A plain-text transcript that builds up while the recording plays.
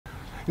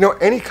You know,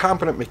 any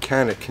competent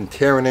mechanic can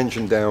tear an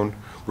engine down,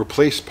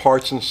 replace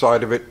parts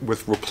inside of it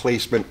with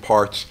replacement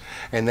parts,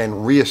 and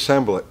then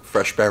reassemble it,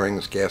 fresh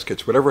bearings,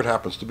 gaskets, whatever it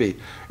happens to be,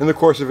 in the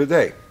course of a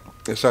day.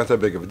 It's not that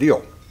big of a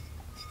deal.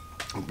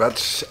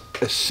 But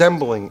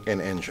assembling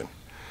an engine,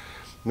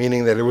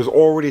 meaning that it was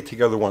already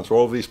together once,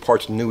 all of these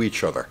parts knew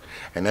each other,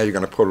 and now you're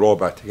going to put it all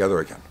back together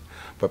again.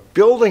 But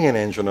building an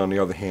engine, on the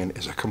other hand,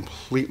 is a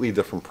completely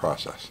different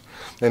process.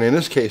 And in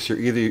this case, you're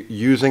either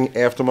using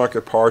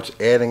aftermarket parts,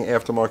 adding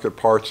aftermarket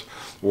parts,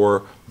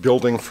 or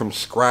building from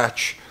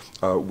scratch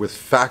with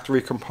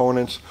factory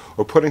components,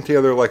 or putting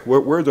together like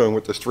what we're doing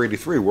with this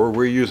 383, where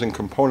we're using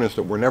components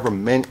that were never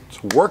meant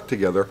to work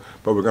together,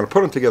 but we're going to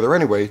put them together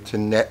anyway to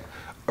net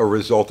a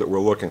result that we're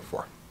looking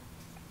for.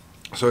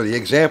 So the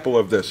example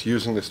of this,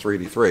 using this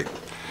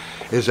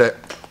 383, is that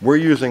we're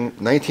using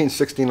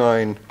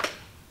 1969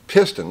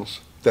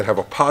 pistons that have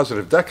a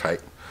positive deck height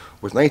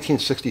with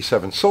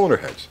 1967 cylinder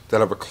heads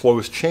that have a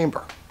closed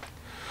chamber,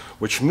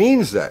 which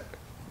means that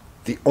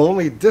the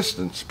only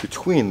distance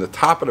between the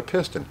top of the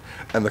piston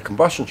and the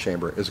combustion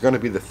chamber is going to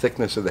be the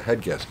thickness of the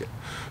head gasket.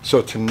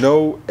 So to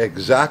know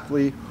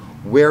exactly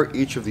where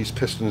each of these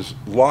pistons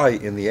lie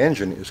in the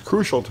engine is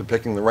crucial to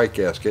picking the right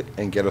gasket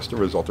and get us the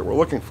result that we're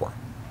looking for.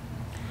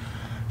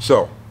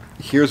 So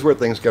here's where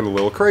things get a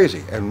little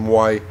crazy, and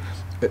why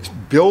it's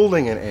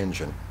building an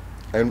engine.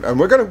 And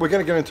we're going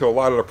to get into a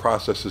lot of the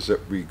processes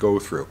that we go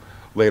through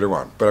later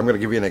on, but I'm going to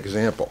give you an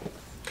example.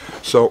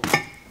 So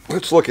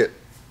let's look at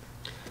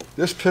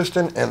this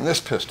piston and this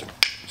piston.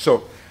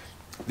 So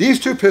these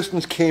two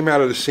pistons came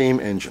out of the same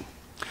engine.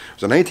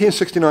 It was a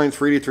 1969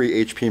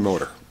 383 HP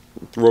motor,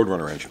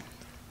 Roadrunner engine.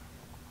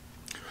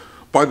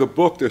 By the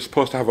book, they're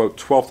supposed to have a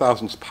 12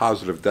 thousandths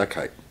positive deck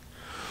height.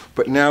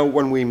 But now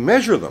when we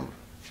measure them,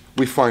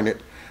 we find that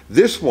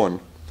this one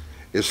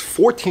is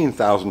 14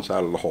 thousandths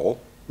out of the hole,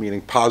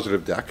 meaning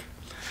positive deck,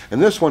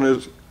 and this one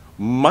is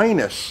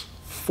minus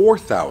 4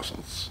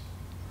 thousandths.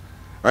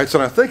 All right, so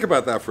now think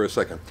about that for a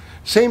second.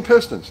 Same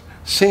pistons,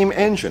 same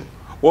engine,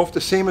 off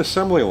the same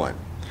assembly line,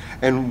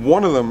 and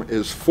one of them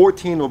is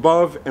 14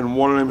 above and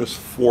one of them is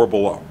 4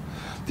 below.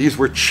 These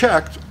were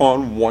checked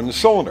on one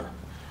cylinder,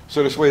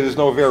 so this way there's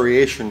no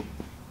variation,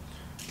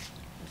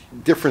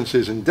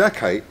 differences in deck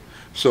height,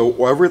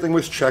 so everything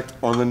was checked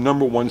on the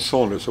number one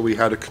cylinder, so we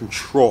had a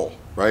control,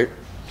 right?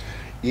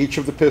 Each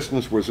of the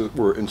pistons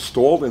were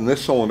installed in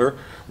this cylinder,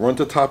 run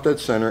to top dead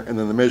center, and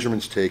then the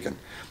measurements taken.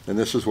 And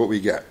this is what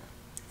we get.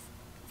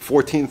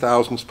 14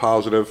 thousandths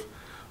positive,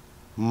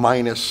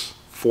 minus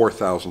 4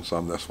 thousandths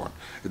on this one.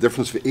 A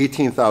difference of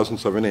 18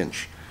 thousandths of an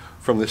inch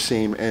from the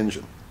same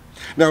engine.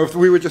 Now, if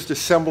we were just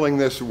assembling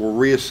this, or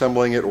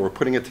reassembling it, or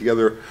putting it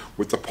together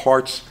with the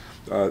parts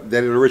that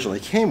it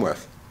originally came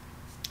with,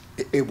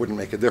 it wouldn't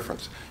make a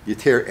difference. You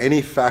tear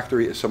any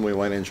factory assembly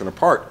line engine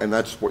apart, and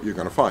that's what you're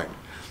going to find.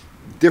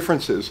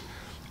 Differences,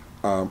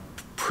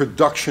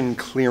 production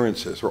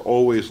clearances are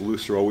always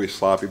loose or always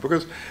sloppy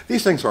because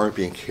these things aren't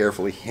being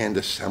carefully hand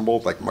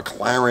assembled like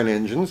McLaren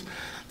engines.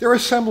 They're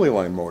assembly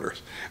line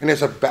motors, and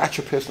there's a batch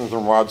of pistons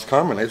and rods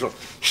come, and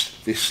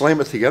they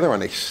slam it together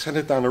and they send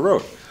it down the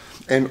road,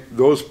 and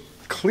those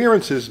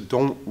clearances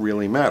don't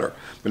really matter.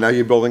 But now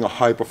you're building a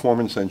high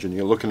performance engine,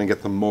 you're looking to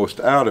get the most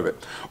out of it,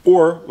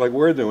 or like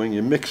we're doing,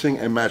 you're mixing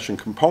and matching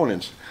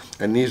components,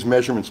 and these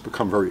measurements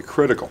become very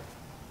critical.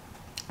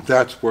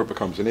 That's where it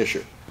becomes an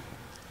issue.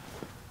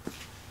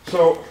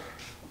 So,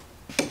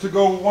 to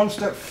go one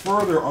step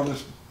further on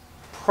this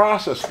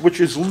process, which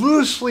is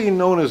loosely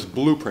known as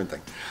blueprinting,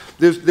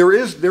 there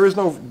is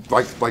no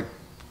like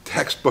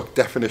textbook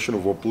definition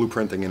of what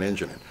blueprinting an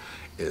engine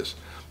is,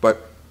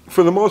 but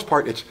for the most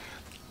part, it's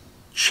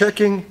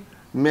checking,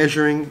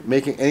 measuring,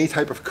 making any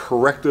type of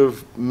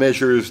corrective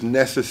measures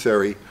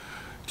necessary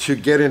to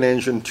get an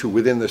engine to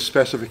within the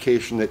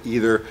specification that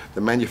either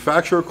the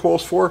manufacturer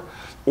calls for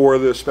or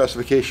the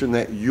specification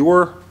that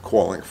you're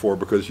calling for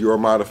because you're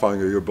modifying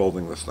or you're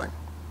building this thing.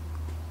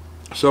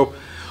 So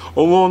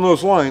along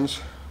those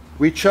lines,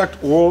 we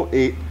checked all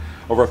 8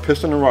 of our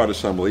piston and rod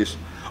assemblies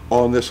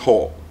on this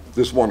hole,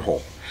 this one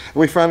hole. And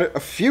we found that a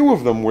few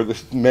of them were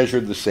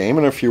measured the same,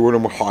 and a few of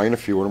them were high and a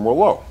few of them were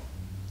low.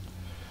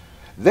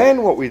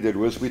 Then what we did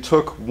was we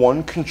took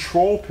one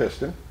control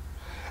piston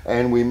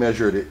and we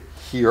measured it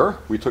here.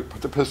 We put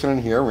the piston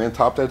in here, ran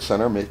top dead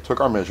center, took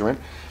our measurement,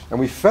 and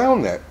we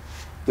found that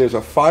there's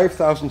a 5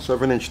 thousandths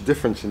of an inch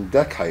difference in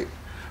deck height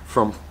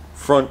from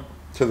front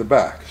to the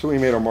back. So we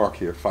made our mark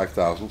here, 5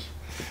 thousandths.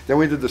 Then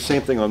we did the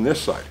same thing on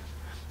this side.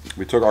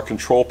 We took our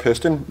control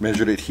piston,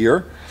 measured it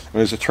here,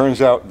 and as it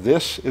turns out,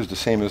 this is the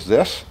same as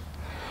this.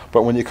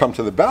 But when you come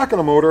to the back of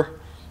the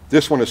motor,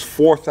 this one is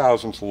 4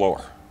 thousandths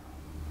lower.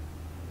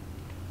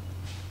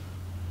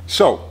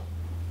 So,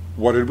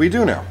 what did we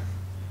do now?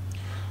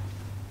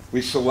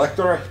 We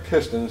selected our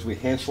pistons, we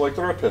hand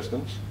selected our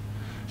pistons,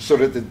 so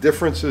that the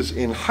differences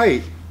in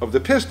height of the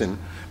piston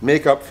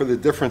make up for the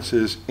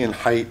differences in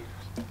height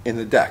in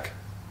the deck.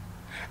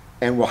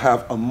 And we'll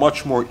have a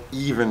much more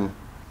even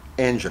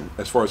engine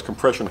as far as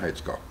compression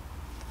heights go.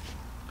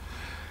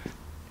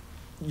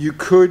 You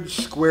could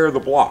square the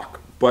block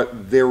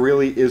but there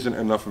really isn't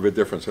enough of a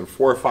difference. And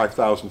 4 or 5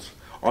 thousandths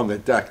on the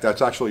deck,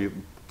 that's actually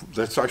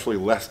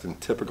less than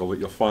typical that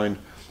you'll find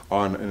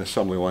on an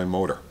assembly line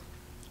motor.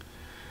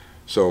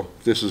 So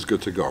this is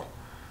good to go.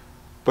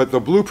 But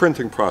the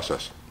blueprinting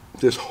process,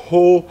 this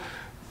whole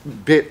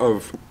bit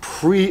of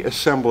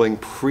pre-assembling,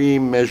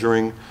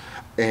 pre-measuring,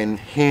 and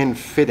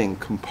hand-fitting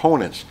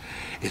components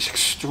is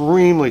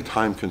extremely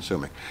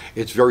time-consuming.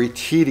 It's very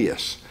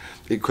tedious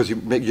because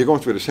you're going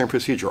through the same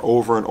procedure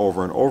over and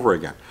over and over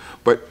again.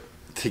 But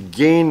to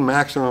gain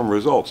maximum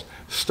results,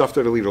 stuff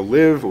that'll either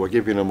live or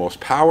give you the most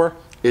power,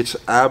 it's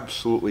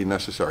absolutely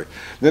necessary.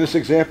 Then this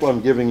example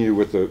I'm giving you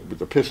with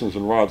the pistons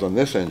and rods on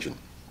this engine,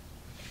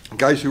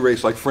 guys who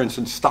race, like for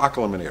instance, stock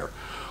eliminator,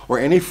 or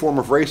any form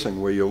of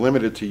racing where you're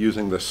limited to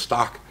using the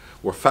stock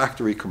or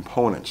factory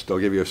components. They'll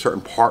give you a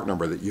certain part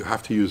number that you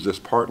have to use this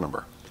part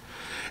number.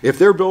 If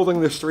they're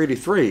building this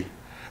 383,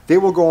 they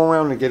will go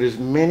around and get as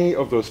many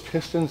of those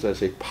pistons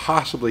as they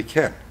possibly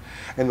can.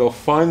 And they'll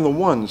find the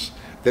ones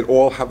that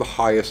all have the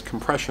highest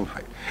compression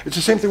height. It's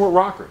the same thing with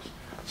rockers.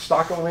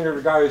 Stock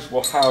eliminator guys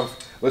will have,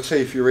 let's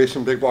say if you're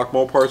racing big block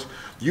Mopars,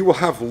 you will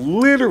have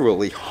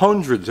literally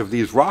hundreds of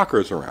these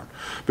rockers around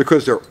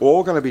because they're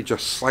all going to be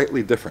just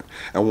slightly different.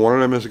 And one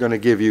of them is going to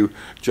give you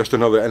just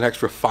an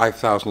extra 5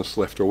 thousandths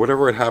lift or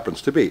whatever it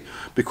happens to be,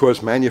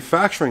 because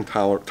manufacturing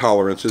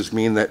tolerances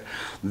mean that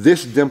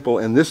this dimple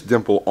and this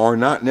dimple are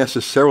not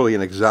necessarily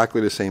in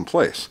exactly the same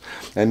place.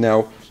 And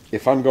now,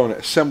 if I'm going to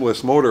assemble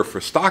this motor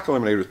for stock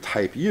eliminator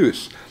type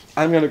use,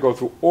 I'm going to go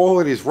through all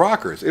of these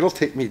rockers. It'll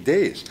take me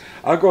days.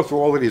 I'll go through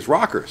all of these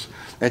rockers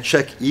and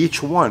check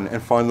each one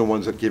and find the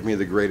ones that give me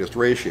the greatest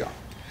ratio.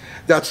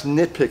 That's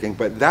nitpicking,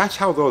 but that's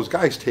how those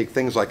guys take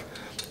things like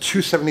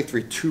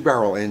 273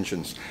 two-barrel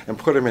engines and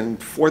put them in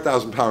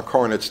 4,000-pound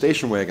Coronet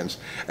station wagons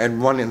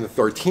and run in the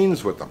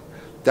 13s with them.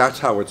 That's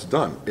how it's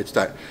done. It's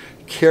that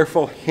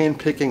careful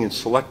hand-picking and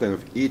selecting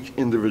of each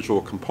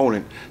individual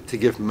component to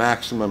give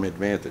maximum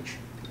advantage.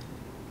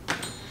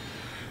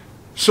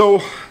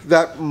 So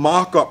that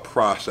mock-up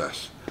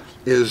process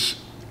is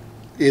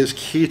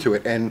key to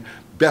it, and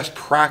best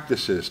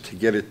practices to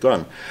get it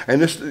done.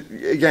 And this,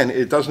 again,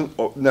 it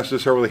doesn't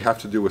necessarily have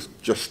to do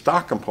with just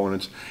stock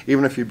components,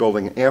 even if you're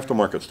building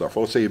aftermarket stuff.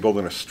 Or let's say you're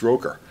building a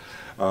stroker.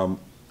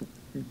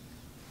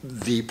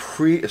 The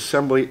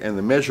pre-assembly and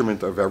the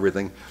measurement of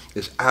everything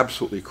is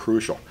absolutely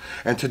crucial.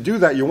 And to do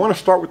that, you want to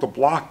start with the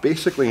block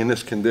basically in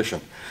this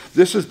condition.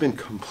 This has been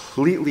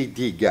completely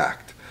degacked.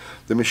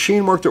 The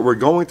machine work that we're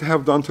going to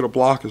have done to the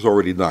block is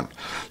already done.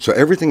 So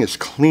everything is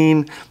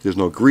clean, there's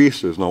no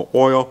grease, there's no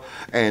oil,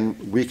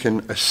 and we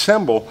can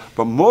assemble,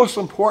 but most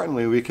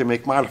importantly, we can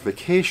make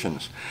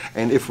modifications.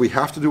 And if we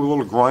have to do a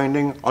little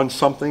grinding on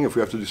something, if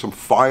we have to do some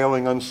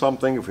filing on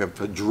something, if we have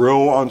to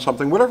drill on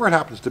something, whatever it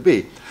happens to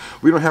be,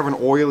 we don't have an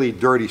oily,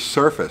 dirty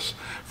surface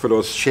for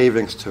those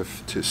shavings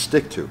to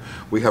stick to.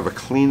 We have a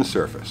clean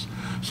surface.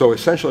 So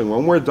essentially,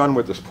 when we're done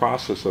with this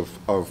process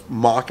of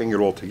mocking it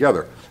all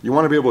together, you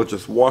want to be able to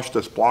just wash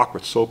this block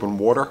with soap and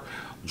water,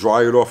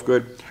 dry it off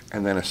good,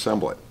 and then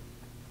assemble it.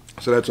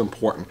 So that's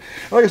important.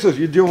 Like I said,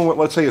 you're dealing with,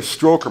 let's say, a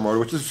stroker motor,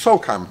 which is so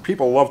common.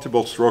 People love to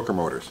build stroker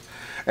motors.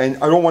 And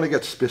I don't want to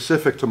get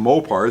specific to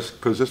Mopars,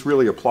 because this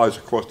really applies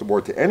across the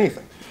board to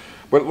anything.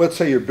 But let's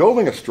say you're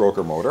building a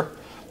stroker motor,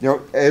 you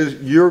know,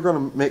 as you're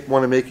going to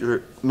want to make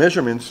your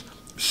measurements,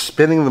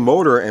 spinning the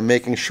motor and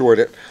making sure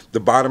that the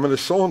bottom of the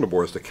cylinder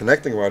bores, the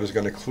connecting rod is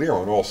going to clear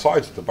on all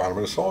sides at the bottom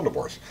of the cylinder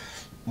bores.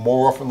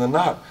 More often than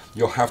not,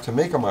 you'll have to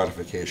make a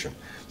modification.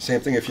 Same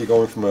thing if you're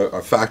going from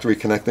a factory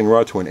connecting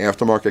rod to an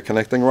aftermarket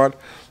connecting rod.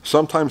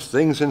 Sometimes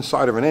things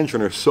inside of an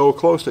engine are so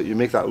close that you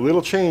make that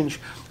little change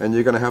and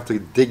you're going to have to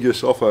dig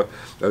yourself a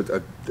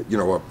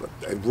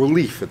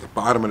relief at the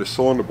bottom of the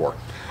cylinder bore.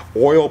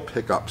 Oil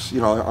pickups,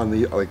 you know, on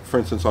the, like for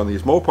instance on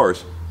these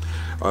Mopars,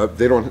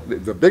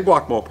 the big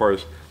block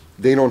Mopars,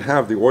 they don't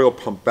have the oil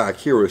pump back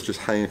here. It's just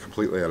hanging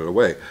completely out of the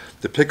way.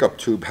 The pickup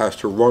tube has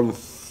to run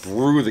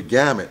through the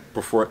gamut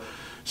before.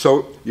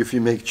 So if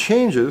you make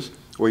changes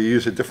or you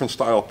use a different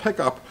style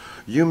pickup,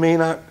 it may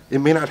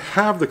not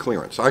have the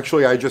clearance.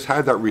 Actually, I just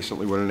had that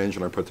recently with an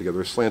engine I put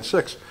together, a Slant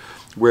 6,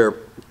 where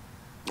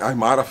I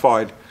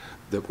modified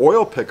the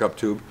oil pickup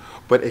tube,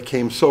 but it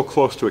came so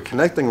close to a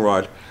connecting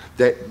rod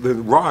that the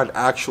rod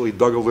actually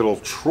dug a little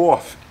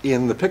trough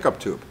in the pickup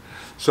tube.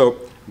 So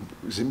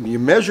I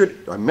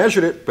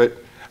measured it, but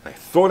I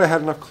thought I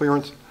had enough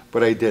clearance,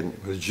 but I didn't.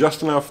 It was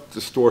just enough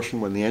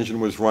distortion when the engine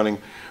was running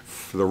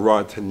for the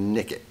rod to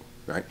nick it,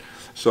 right?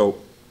 So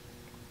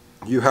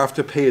you have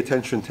to pay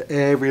attention to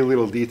every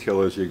little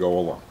detail as you go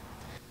along.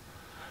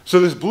 So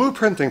this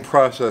blueprinting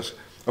process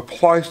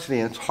applies to the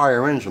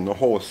entire engine, the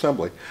whole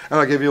assembly. And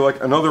I'll give you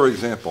like another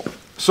example.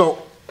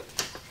 So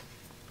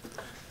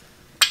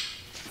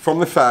from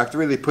the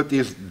factory, they put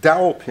these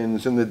dowel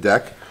pins in the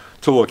deck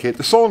to locate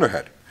the cylinder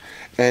head.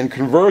 And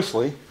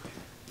conversely,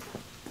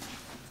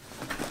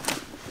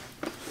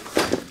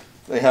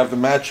 they have the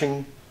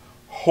matching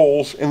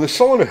holes in the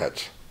cylinder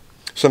heads.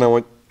 So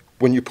now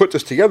when you put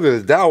this together,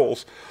 the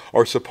dowels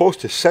are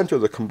supposed to center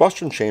the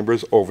combustion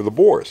chambers over the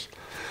bores.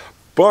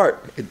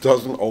 But it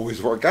doesn't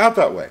always work out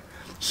that way.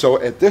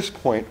 So at this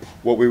point,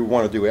 what we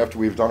want to do after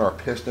we've done our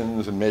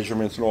pistons and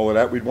measurements and all of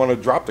that, we'd want to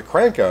drop the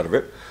crank out of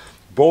it,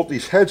 bolt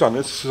these heads on.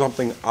 This is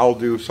something I'll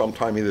do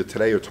sometime either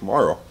today or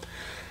tomorrow.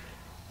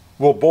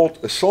 We'll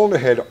bolt a cylinder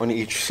head on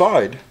each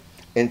side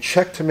and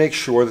check to make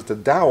sure that the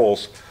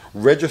dowels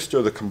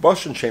register the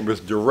combustion chambers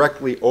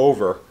directly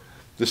over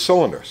the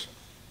cylinders.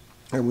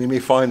 And we may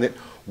find that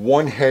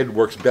one head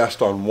works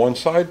best on one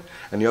side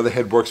and the other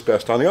head works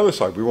best on the other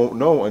side. We won't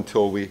know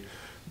until we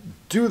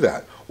do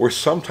that. Or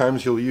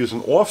sometimes you'll use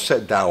an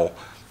offset dowel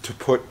to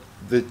put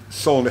the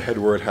cylinder head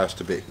where it has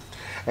to be.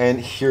 And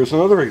here's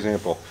another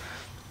example.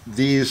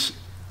 These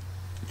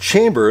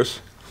chambers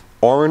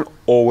aren't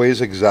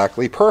always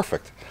exactly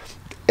perfect.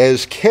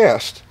 As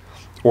cast,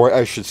 or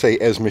I should say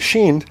as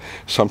machined,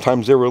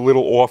 sometimes they're a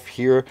little off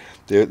here.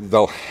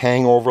 They'll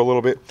hang over a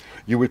little bit.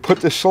 You would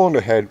put the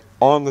cylinder head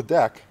on the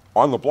deck,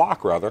 on the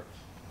block rather,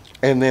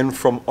 and then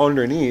from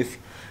underneath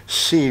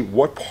see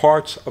what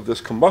parts of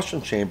this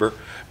combustion chamber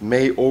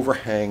may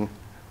overhang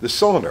the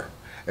cylinder.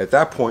 At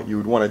that point you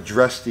would want to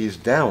dress these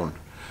down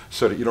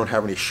so that you don't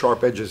have any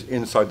sharp edges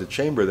inside the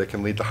chamber that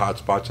can lead to hot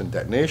spots and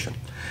detonation.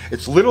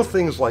 It's little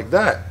things like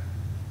that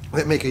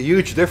that make a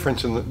huge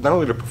difference in not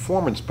only the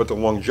performance but the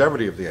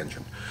longevity of the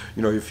engine.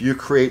 You know, if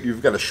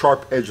you've got a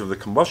sharp edge of the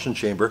combustion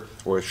chamber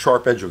or a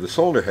sharp edge of the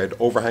cylinder head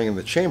overhanging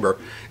the chamber,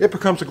 it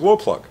becomes a glow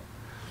plug.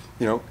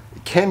 You know,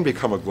 it can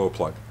become a glow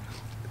plug.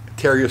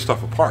 Tear your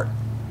stuff apart.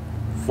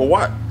 For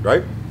what,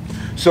 right?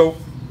 So,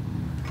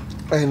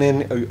 and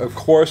then of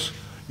course,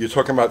 you're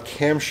talking about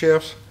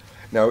camshafts.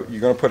 Now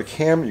you're going to put a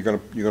cam, you're going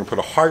to put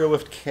a higher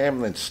lift cam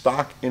than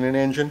stock in an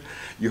engine.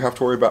 You have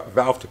to worry about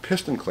valve to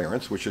piston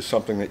clearance, which is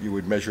something that you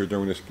would measure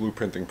during this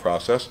blueprinting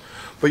process.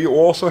 But you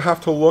also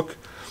have to look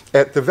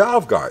at the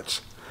valve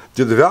guides.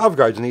 Do the valve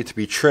guides need to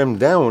be trimmed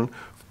down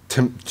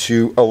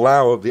to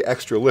allow the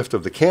extra lift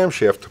of the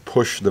camshaft to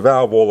push the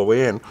valve all the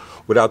way in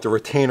without the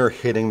retainer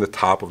hitting the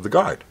top of the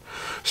guide?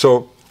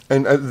 So,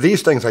 and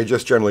these things I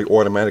just generally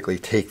automatically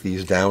take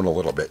these down a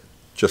little bit,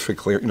 just for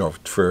clear, you know,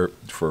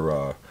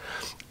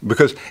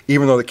 because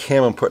even though the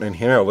cam I'm putting in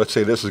here now, let's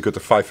say this is good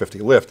to 550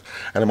 lift,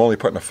 and I'm only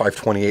putting a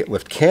 528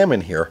 lift cam in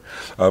here,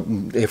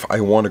 if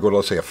I want to go to,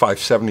 let's say, a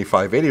 570,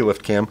 580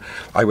 lift cam,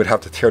 I would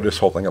have to tear this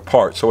whole thing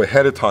apart. So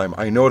ahead of time,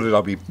 I know that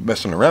I'll be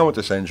messing around with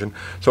this engine,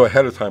 so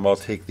ahead of time I'll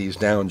take these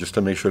down just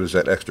to make sure there's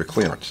that extra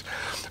clearance.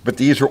 But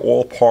these are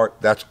all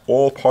that's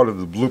all part of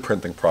the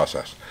blueprinting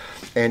process.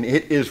 And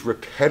it is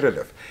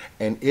repetitive,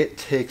 and it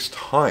takes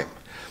time.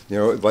 You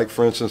know, like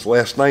for instance,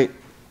 last night,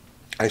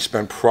 I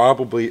spent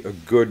probably a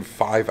good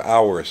 5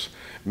 hours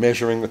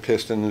measuring the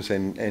pistons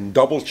and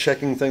double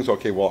checking things.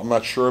 Okay, well, I'm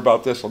not sure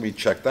about this. Let me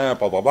check that,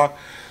 blah, blah, blah.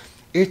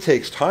 It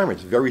takes time.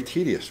 It's very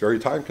tedious, very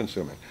time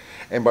consuming.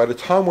 And by the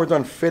time we're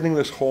done fitting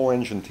this whole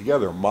engine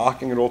together,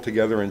 mocking it all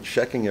together and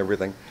checking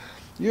everything,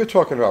 you're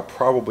talking about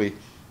probably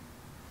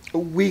a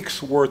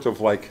week's worth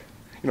of, like,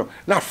 you know,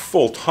 not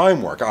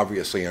full-time work,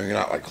 obviously. You're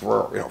not like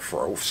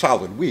for a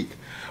solid week.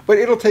 But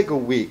it'll take a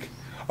week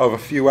of a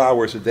few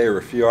hours a day or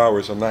a few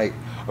hours a night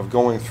of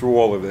going through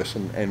all of this,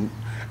 and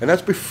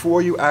that's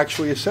before you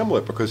actually assemble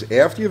it, because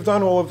after you've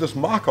done all of this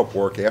mock-up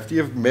work, after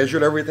you've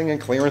measured everything and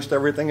clearanced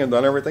everything and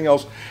done everything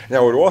else,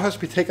 now it all has to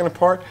be taken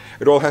apart,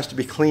 it all has to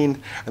be cleaned,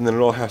 and then it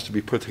all has to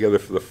be put together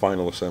for the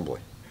final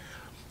assembly.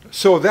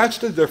 So that's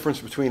the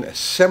difference between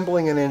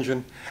assembling an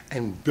engine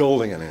and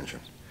building an engine.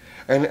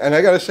 And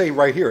I got to say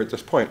right here at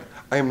this point,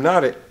 I am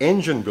not an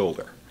engine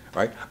builder.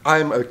 Right?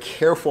 I'm a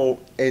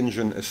careful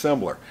engine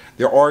assembler.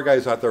 There are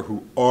guys out there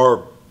who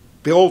are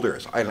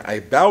builders. I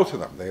bow to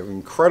them. They have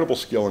incredible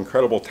skill,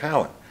 incredible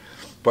talent.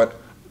 But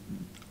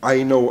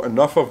I know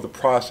enough of the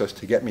process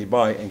to get me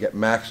by and get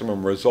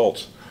maximum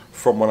results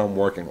from what I'm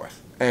working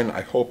with. And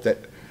I hope that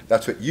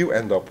that's what you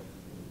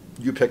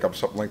pick up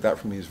something like that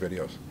from these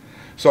videos.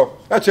 So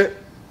that's it.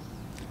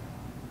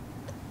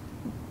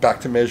 Back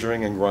to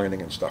measuring and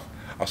grinding and stuff.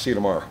 I'll see you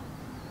tomorrow.